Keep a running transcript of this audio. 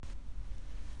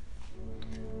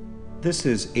This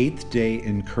is Eighth Day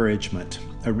Encouragement,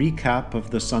 a recap of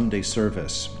the Sunday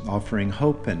service, offering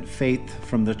hope and faith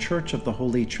from the Church of the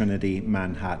Holy Trinity,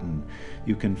 Manhattan.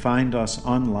 You can find us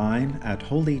online at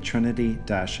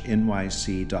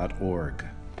holytrinity-nyc.org.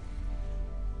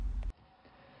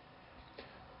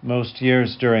 Most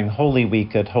years during Holy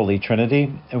Week at Holy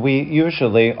Trinity, we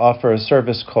usually offer a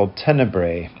service called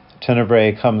Tenebrae.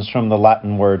 Tenebrae comes from the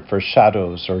Latin word for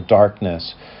shadows or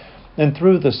darkness. And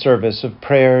through the service of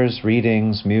prayers,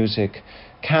 readings, music,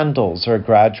 candles are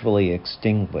gradually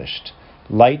extinguished.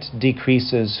 Light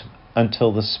decreases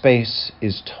until the space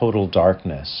is total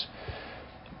darkness.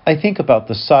 I think about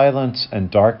the silence and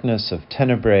darkness of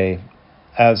Tenebrae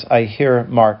as I hear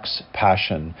Mark's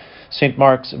Passion, St.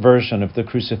 Mark's version of the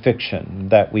crucifixion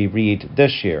that we read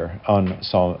this year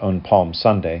on Palm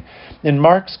Sunday. In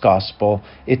Mark's Gospel,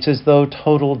 it's as though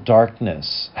total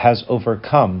darkness has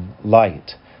overcome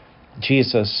light.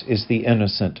 Jesus is the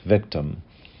innocent victim.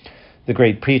 The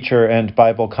great preacher and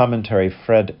Bible commentary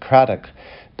Fred Craddock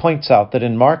points out that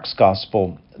in Mark's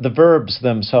Gospel, the verbs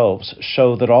themselves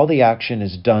show that all the action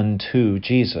is done to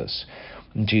Jesus.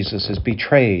 Jesus is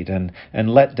betrayed and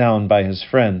let down by his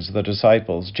friends, the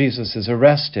disciples. Jesus is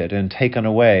arrested and taken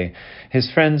away.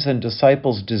 His friends and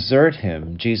disciples desert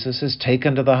him. Jesus is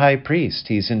taken to the high priest.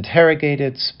 He's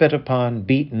interrogated, spit upon,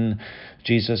 beaten.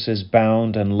 Jesus is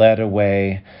bound and led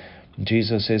away.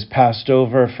 Jesus is passed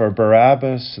over for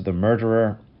Barabbas, the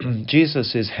murderer.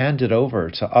 Jesus is handed over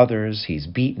to others. He's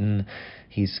beaten.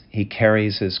 He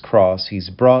carries his cross. He's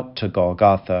brought to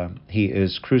Golgotha. He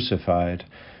is crucified.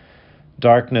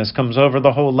 Darkness comes over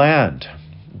the whole land.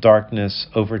 Darkness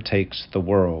overtakes the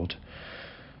world.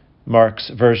 Mark's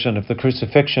version of the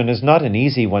crucifixion is not an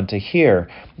easy one to hear,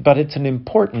 but it's an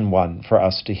important one for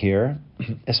us to hear,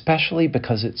 especially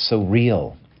because it's so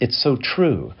real. It's so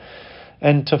true.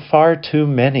 And to far too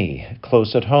many,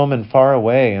 close at home and far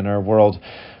away in our world,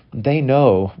 they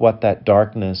know what that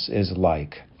darkness is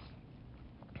like.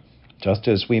 Just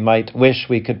as we might wish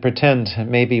we could pretend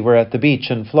maybe we're at the beach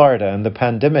in Florida and the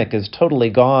pandemic is totally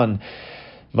gone,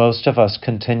 most of us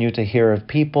continue to hear of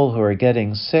people who are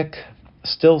getting sick,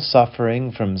 still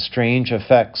suffering from strange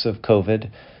effects of COVID,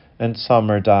 and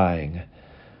some are dying.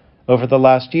 Over the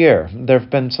last year, there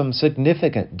have been some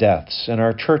significant deaths in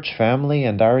our church family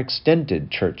and our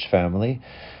extended church family.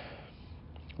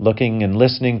 Looking and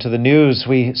listening to the news,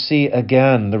 we see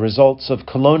again the results of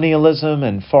colonialism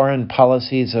and foreign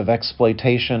policies of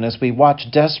exploitation as we watch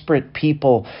desperate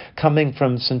people coming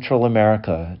from Central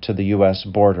America to the U.S.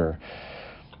 border.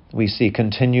 We see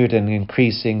continued and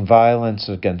increasing violence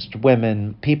against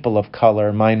women, people of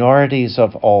color, minorities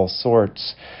of all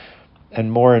sorts, and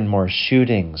more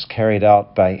shootings carried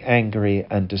out by angry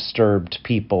and disturbed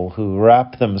people who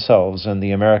wrap themselves in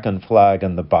the American flag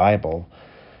and the Bible.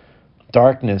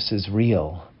 Darkness is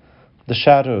real. The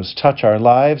shadows touch our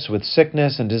lives with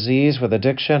sickness and disease, with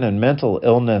addiction and mental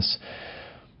illness.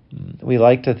 We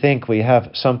like to think we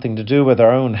have something to do with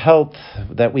our own health,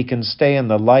 that we can stay in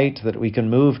the light, that we can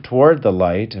move toward the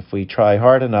light if we try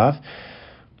hard enough.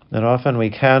 And often we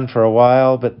can for a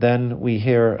while, but then we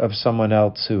hear of someone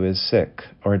else who is sick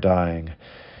or dying.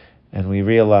 And we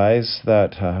realize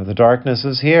that the darkness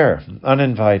is here,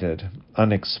 uninvited,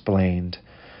 unexplained.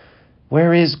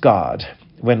 Where is God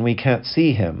when we can't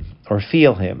see him or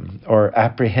feel him or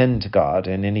apprehend God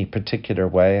in any particular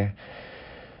way?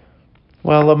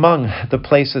 Well, among the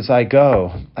places I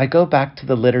go back to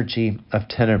the liturgy of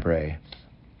Tenebrae.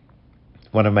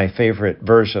 One of my favorite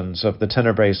versions of the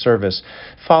Tenebrae service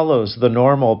follows the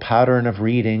normal pattern of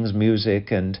readings,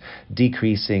 music, and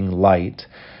decreasing light.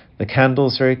 The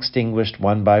candles are extinguished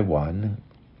one by one,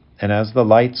 and as the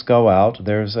lights go out,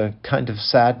 there's a kind of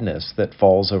sadness that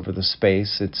falls over the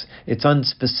space. It's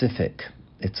unspecific.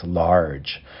 It's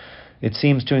large. It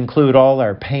seems to include all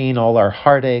our pain, all our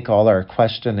heartache, all our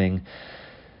questioning.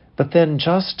 But then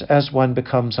just as one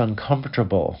becomes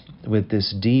uncomfortable with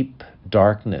this deep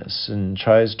darkness and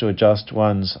tries to adjust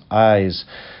one's eyes,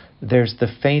 there's the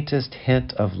faintest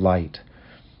hint of light.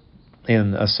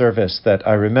 In a service that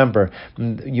I remember,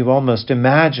 you almost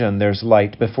imagine there's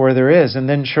light before there is, and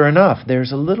then sure enough,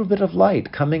 there's a little bit of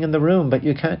light coming in the room, but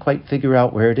you can't quite figure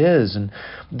out where it is, and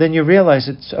then you realize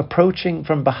it's approaching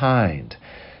from behind,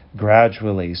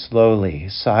 gradually, slowly,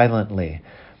 silently.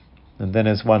 And then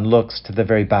as one looks to the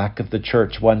very back of the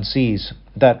church, one sees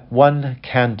that one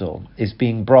candle is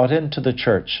being brought into the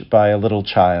church by a little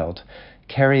child,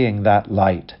 carrying that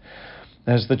light.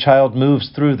 As the child moves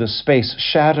through the space,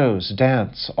 shadows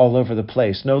dance all over the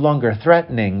place, no longer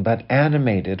threatening, but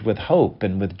animated with hope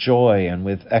and with joy and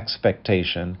with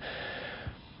expectation.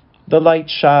 The light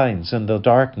shines in the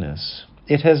darkness,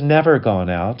 It has never gone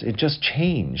out. It just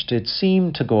changed. It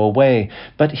seemed to go away.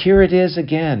 But here it is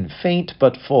again, faint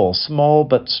but full, small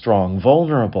but strong,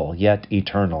 vulnerable yet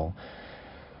eternal.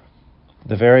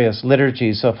 The various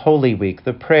liturgies of Holy Week,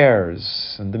 the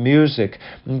prayers and the music,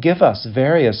 give us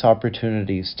various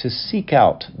opportunities to seek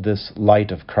out this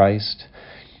light of Christ.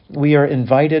 We are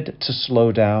invited to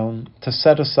slow down, to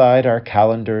set aside our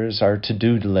calendars, our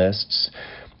to-do lists,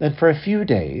 and for a few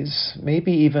days,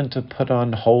 maybe even to put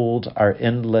on hold our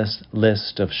endless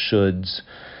list of shoulds.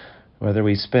 Whether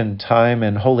we spend time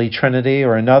in Holy Trinity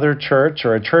or another church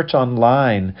or a church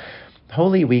online,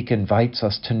 Holy Week invites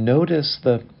us to notice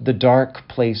the dark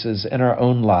places in our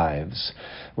own lives,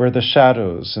 where the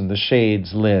shadows and the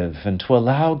shades live, and to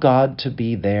allow God to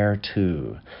be there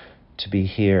too, to be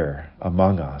here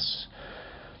among us.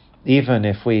 Even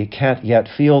if we can't yet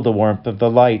feel the warmth of the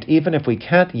light, even if we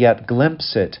can't yet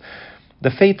glimpse it,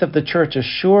 the faith of the Church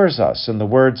assures us, in the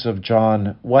words of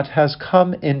John, what has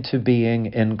come into being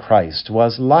in Christ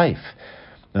was life,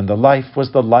 and the life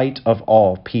was the light of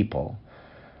all people.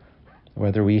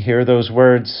 Whether we hear those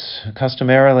words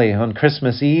customarily on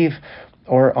Christmas Eve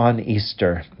or on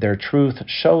Easter, their truth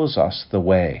shows us the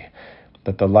way,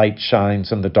 that the light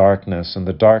shines in the darkness, and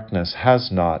the darkness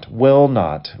has not, will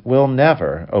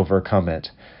never overcome it.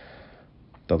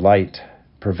 The light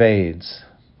pervades,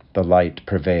 the light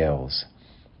prevails.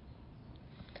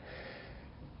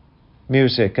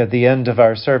 Music at the end of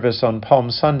our service on Palm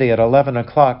Sunday at 11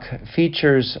 o'clock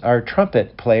features our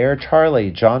trumpet player Charlie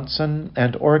Johnson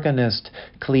and organist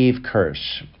Cleve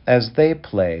Kirsch as they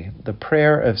play the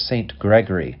Prayer of St.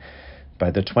 Gregory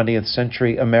by the 20th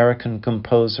century American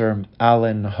composer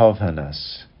Alan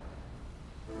Hovhannes.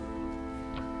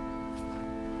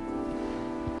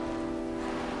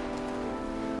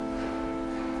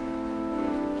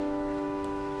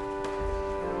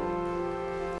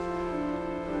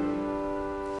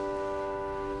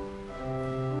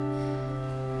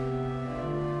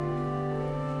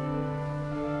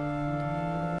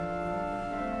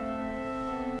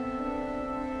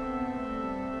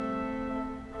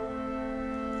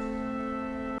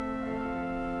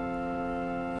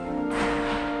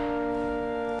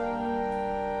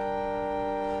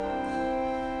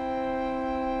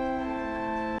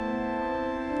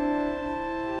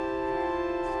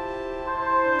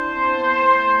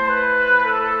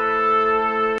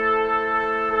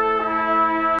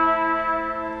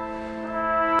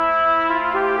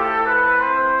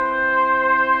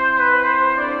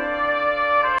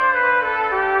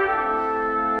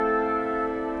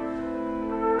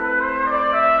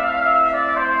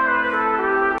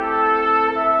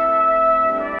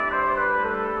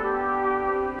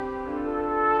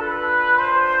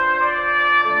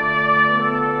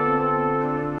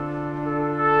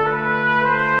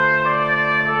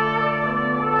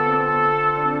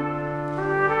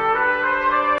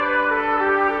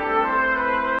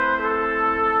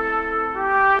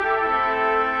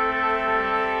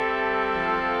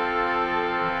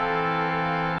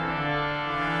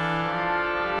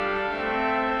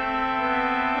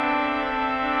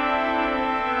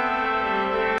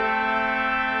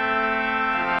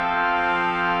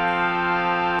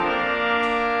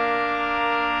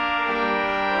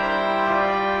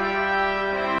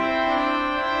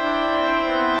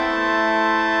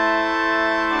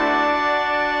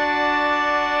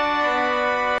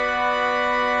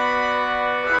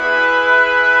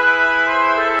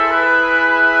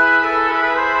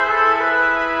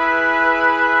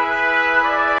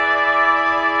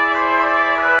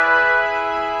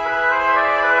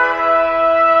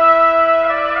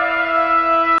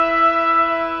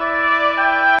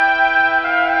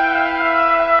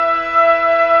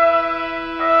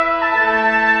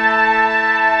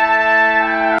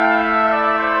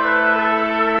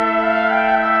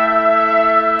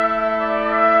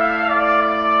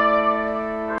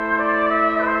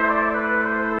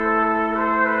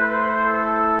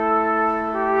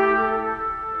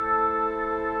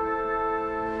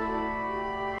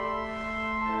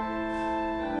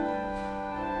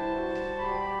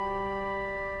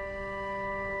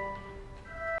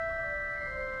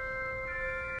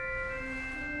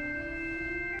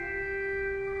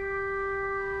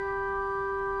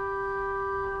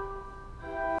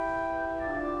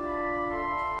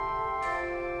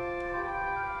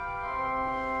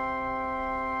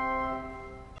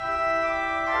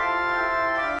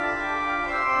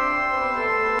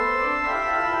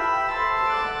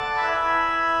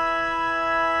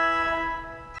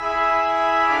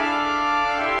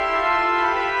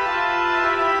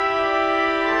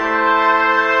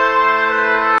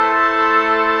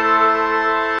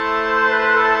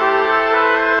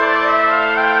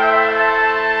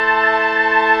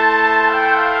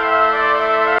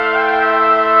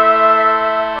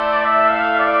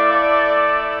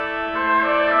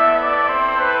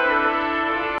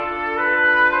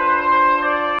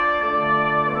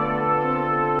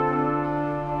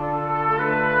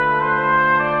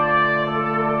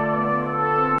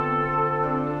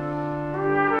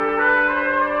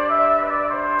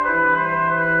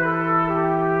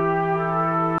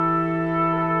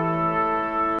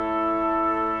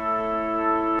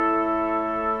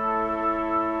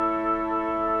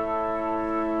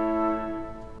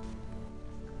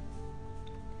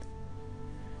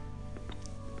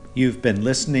 You've been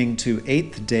listening to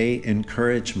Eighth Day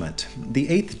Encouragement. The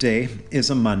eighth day is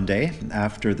a Monday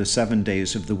after the 7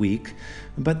 days of the week,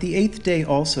 but the eighth day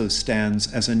also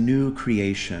stands as a new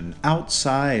creation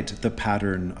outside the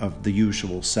pattern of the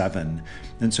usual 7.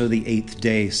 And so the eighth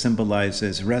day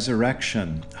symbolizes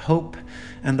resurrection, hope,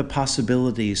 and the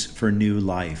possibilities for new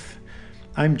life.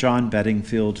 I'm John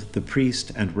Bedingfield, the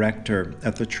priest and rector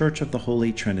at the Church of the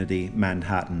Holy Trinity,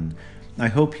 Manhattan. I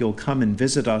hope you'll come and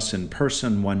visit us in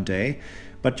person one day,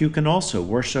 but you can also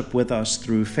worship with us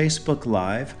through Facebook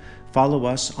Live, follow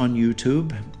us on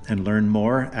YouTube, and learn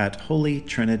more at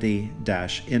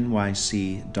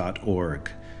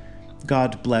holytrinity-nyc.org.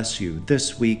 God bless you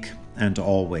this week and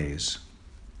always.